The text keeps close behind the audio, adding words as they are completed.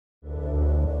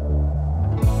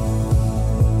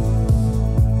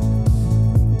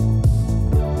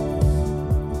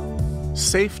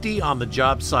Safety on the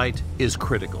job site is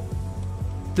critical.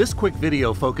 This quick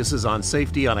video focuses on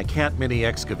safety on a Cat mini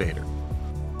excavator.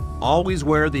 Always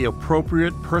wear the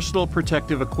appropriate personal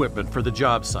protective equipment for the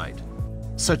job site,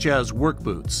 such as work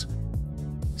boots,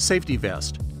 safety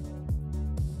vest,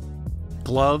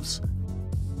 gloves,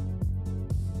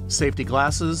 safety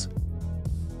glasses,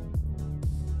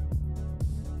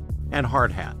 and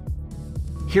hard hat.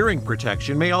 Hearing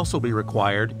protection may also be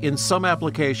required in some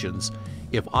applications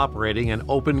if operating an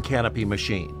open canopy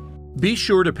machine. Be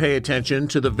sure to pay attention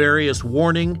to the various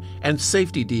warning and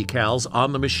safety decals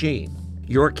on the machine.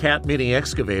 Your Cat mini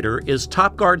excavator is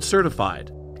TopGuard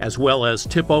certified, as well as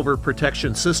tip-over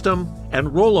protection system and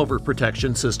rollover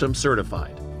protection system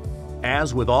certified.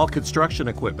 As with all construction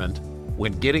equipment,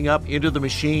 when getting up into the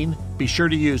machine, be sure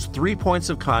to use 3 points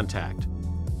of contact: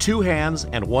 2 hands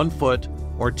and 1 foot,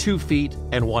 or 2 feet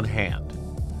and 1 hand.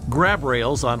 Grab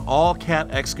rails on all Cat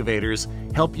excavators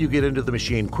help you get into the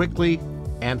machine quickly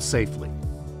and safely.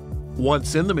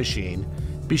 Once in the machine,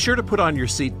 be sure to put on your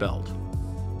seat belt.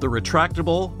 The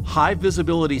retractable,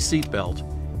 high-visibility seat belt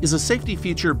is a safety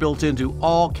feature built into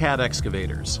all Cat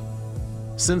excavators.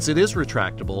 Since it is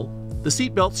retractable, the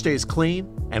seat belt stays clean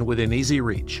and within easy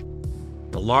reach.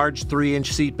 The large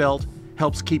 3-inch seat belt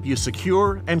helps keep you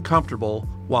secure and comfortable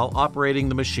while operating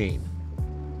the machine.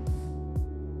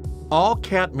 All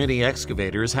Cat mini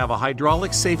excavators have a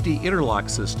hydraulic safety interlock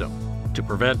system to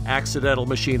prevent accidental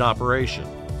machine operation.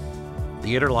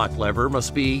 The interlock lever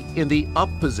must be in the up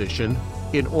position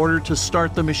in order to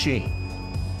start the machine.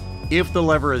 If the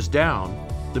lever is down,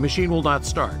 the machine will not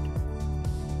start.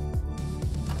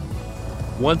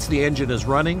 Once the engine is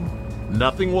running,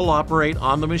 nothing will operate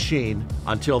on the machine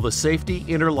until the safety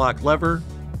interlock lever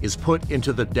is put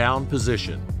into the down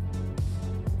position.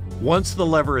 Once the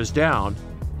lever is down,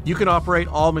 you can operate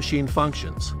all machine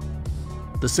functions.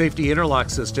 The safety interlock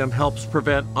system helps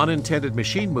prevent unintended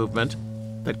machine movement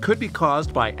that could be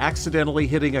caused by accidentally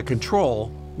hitting a control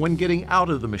when getting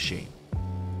out of the machine.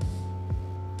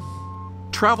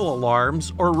 Travel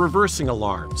alarms or reversing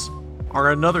alarms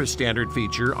are another standard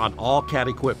feature on all Cat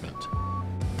equipment.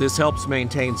 This helps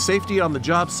maintain safety on the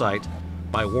job site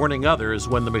by warning others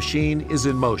when the machine is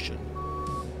in motion.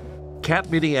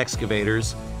 Cat mini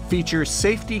excavators feature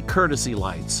safety courtesy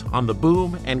lights on the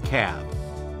boom and cab.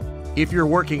 If you're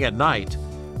working at night,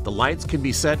 the lights can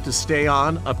be set to stay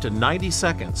on up to 90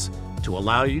 seconds to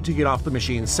allow you to get off the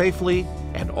machine safely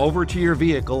and over to your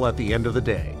vehicle at the end of the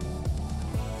day.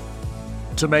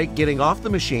 To make getting off the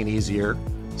machine easier,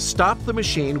 stop the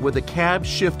machine with the cab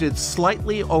shifted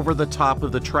slightly over the top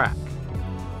of the track.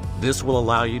 This will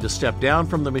allow you to step down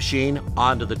from the machine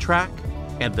onto the track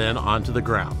and then onto the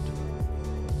ground.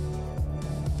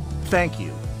 Thank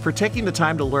you for taking the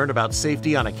time to learn about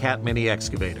safety on a Cat mini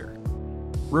excavator.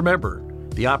 Remember,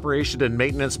 the Operation and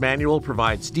Maintenance Manual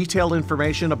provides detailed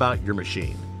information about your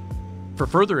machine. For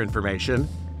further information,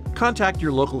 contact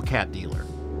your local Cat dealer.